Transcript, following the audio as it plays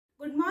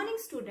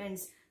morning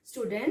students.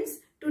 Students,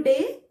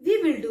 today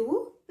we will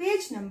do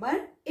page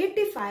number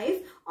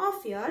 85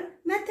 of your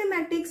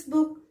mathematics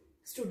book.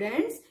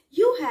 Students,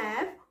 you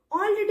have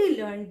already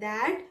learned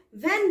that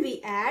when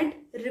we add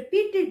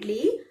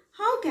repeatedly,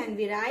 how can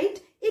we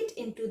write it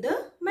into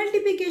the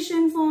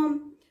multiplication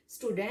form?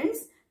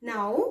 Students,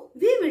 now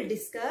we will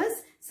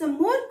discuss some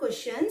more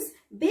questions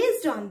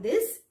based on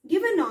this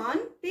given on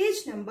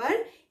page number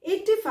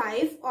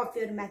 85 of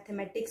your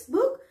mathematics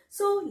book.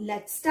 So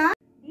let's start.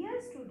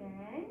 Dear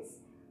students,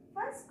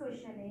 first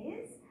question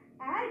is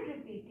add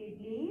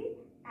repeatedly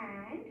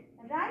and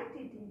write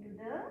it into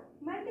the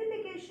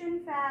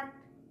multiplication fact.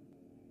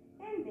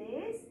 In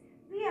this,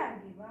 we are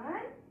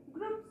given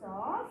groups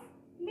of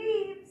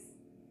leaves.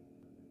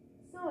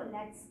 So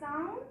let's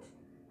count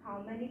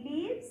how many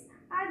leaves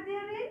are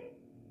there in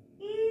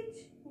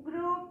each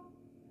group.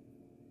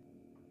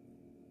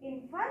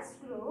 In first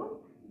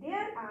group,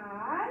 there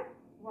are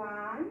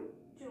 1,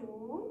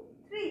 2,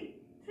 3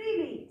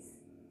 leaves.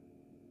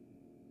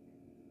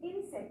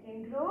 In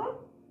second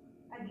group,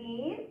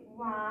 again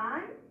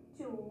 1,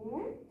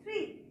 2,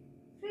 3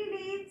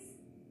 leaves.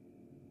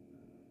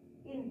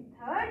 In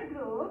third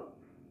group,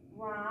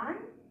 1,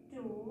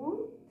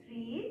 2,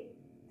 3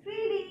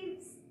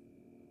 leaves.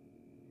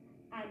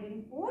 And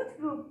in fourth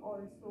group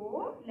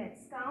also,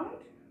 let's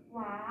count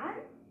 1,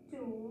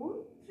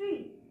 2,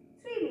 3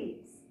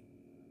 leaves.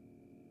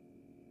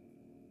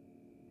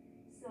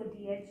 So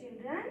dear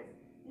children,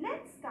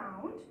 let's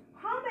count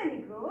how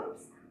many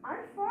groups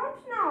are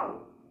formed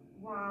now.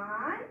 1,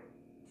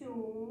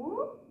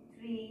 2,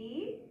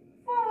 3,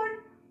 4.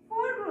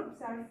 4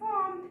 groups are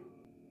formed.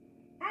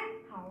 And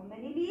how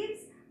many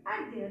leaves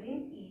are there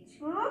in each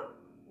group?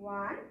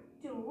 1,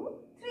 2,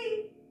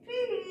 3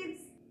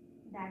 leaves.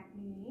 That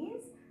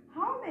means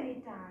how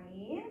many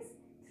times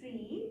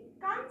 3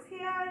 comes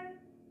here?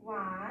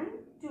 1,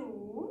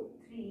 2,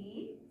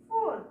 3,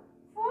 4.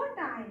 4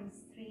 times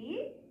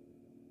 3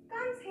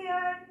 comes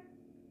here.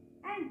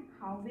 And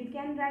how we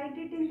can write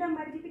it in the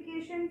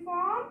multiplication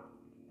form?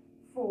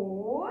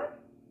 4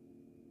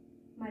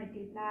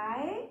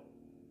 multiply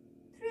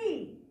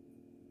 3.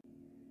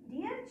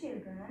 Dear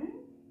children,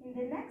 in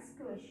the next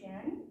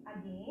question,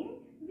 again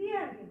we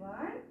are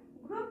given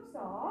groups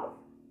of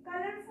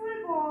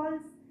colorful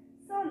balls.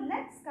 So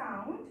let's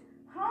count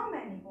how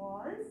many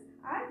balls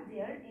are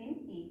there in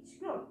each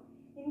group.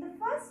 In the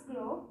first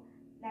group,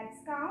 let's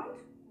count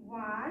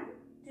 1,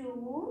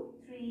 2,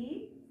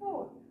 3,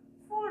 4.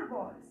 4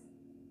 balls.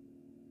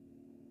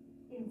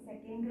 In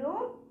second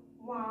group,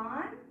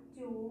 1,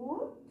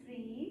 2,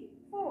 3,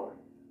 4.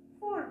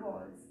 4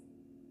 balls.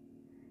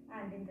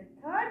 And in the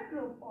third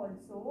group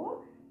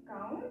also,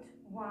 count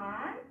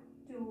 1,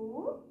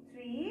 2,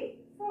 3,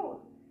 4.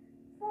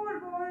 4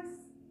 balls.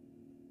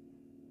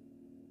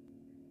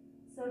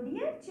 So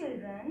dear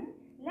children,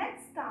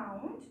 let's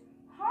count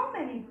how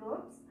many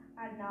groups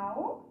are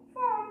now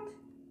formed.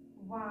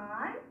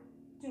 1,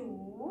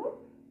 2,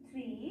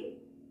 3.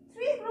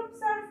 3 groups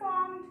are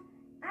formed.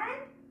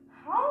 And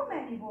how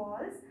many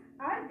balls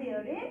are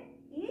there in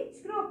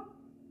each group?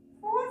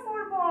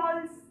 4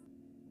 balls.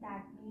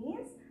 That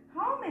means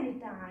how many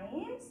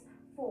times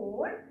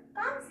 4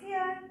 comes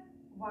here?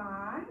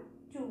 1,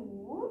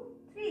 2,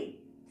 3.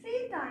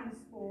 3 times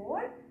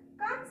 4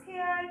 comes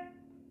here.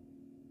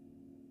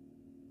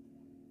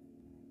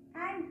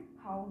 And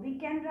how we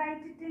can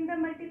write it in the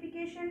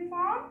multiplication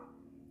form?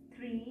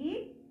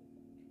 3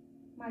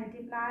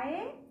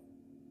 multiply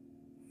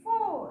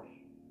 4.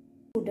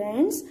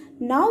 Students,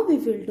 now we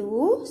will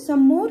do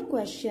some more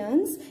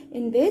questions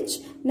in which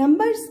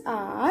numbers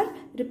are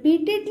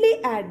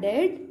repeatedly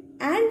added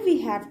and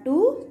we have to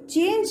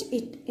change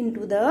it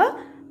into the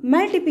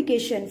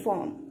multiplication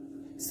form.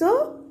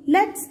 So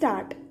let's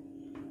start.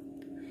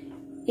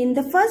 In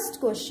the first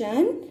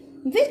question,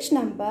 which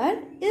number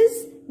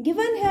is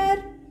given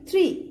here?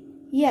 3.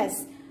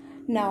 Yes.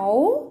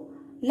 Now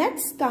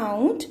let's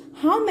count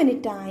how many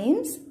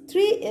times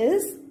 3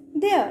 is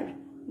there.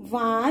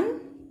 1,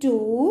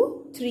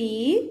 2,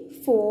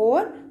 3,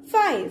 4,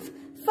 5.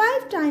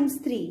 5 times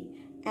 3.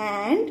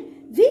 And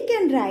we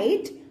can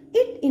write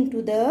it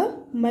into the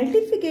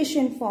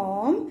multiplication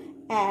form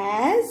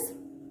as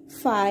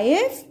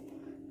 5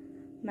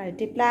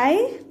 multiply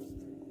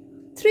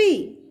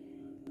 3.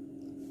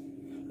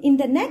 In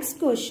the next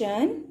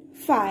question,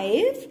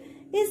 5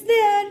 is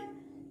there.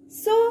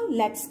 So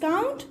let's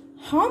count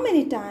how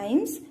many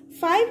times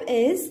 5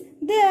 is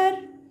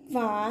there.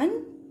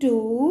 1,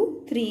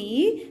 2,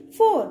 3,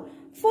 4.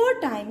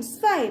 4 times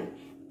 5.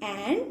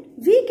 And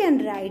we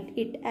can write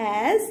it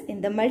as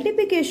in the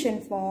multiplication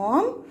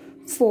form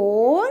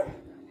 4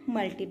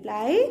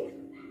 multiply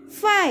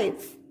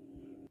 5.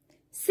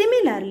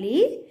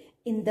 Similarly,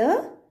 in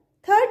the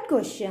third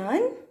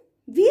question,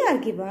 we are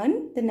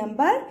given the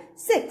number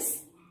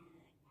 6.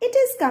 It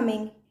is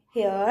coming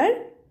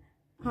here.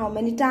 How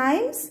many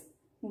times?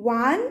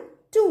 1,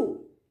 2.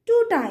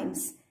 2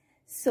 times.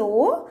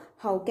 So,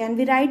 how can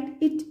we write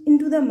it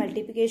into the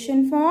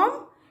multiplication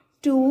form?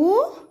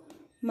 2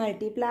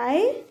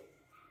 multiply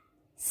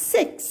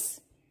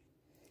 6.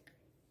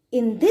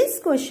 In this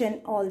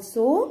question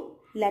also,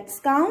 let's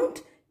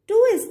count.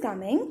 2 is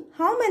coming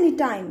how many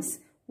times?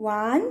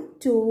 1,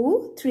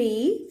 2,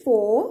 3,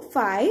 4,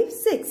 5,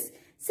 6.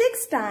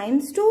 6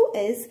 times 2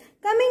 is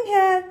coming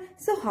here.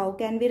 So how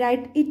can we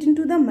write it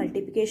into the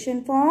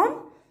multiplication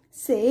form?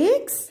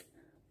 6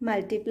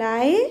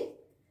 multiply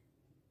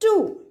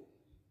 2.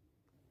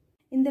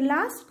 In the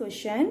last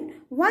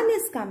question, 1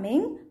 is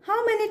coming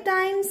how many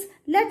times?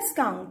 Let's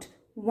count.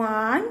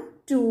 1,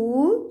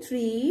 2,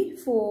 3,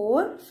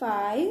 4,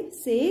 5,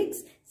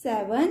 6,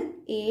 7,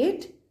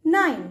 8,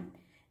 9.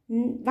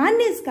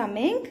 1 is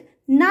coming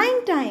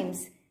 9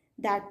 times.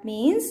 That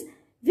means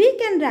we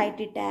can write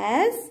it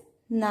as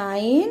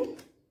 9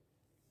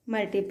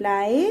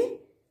 multiply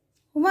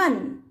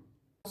 1.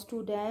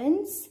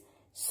 Students,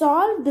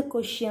 solve the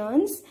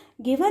questions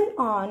given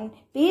on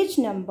page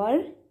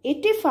number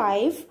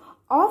 85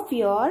 of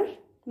your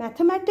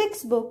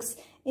mathematics books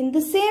in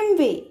the same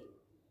way.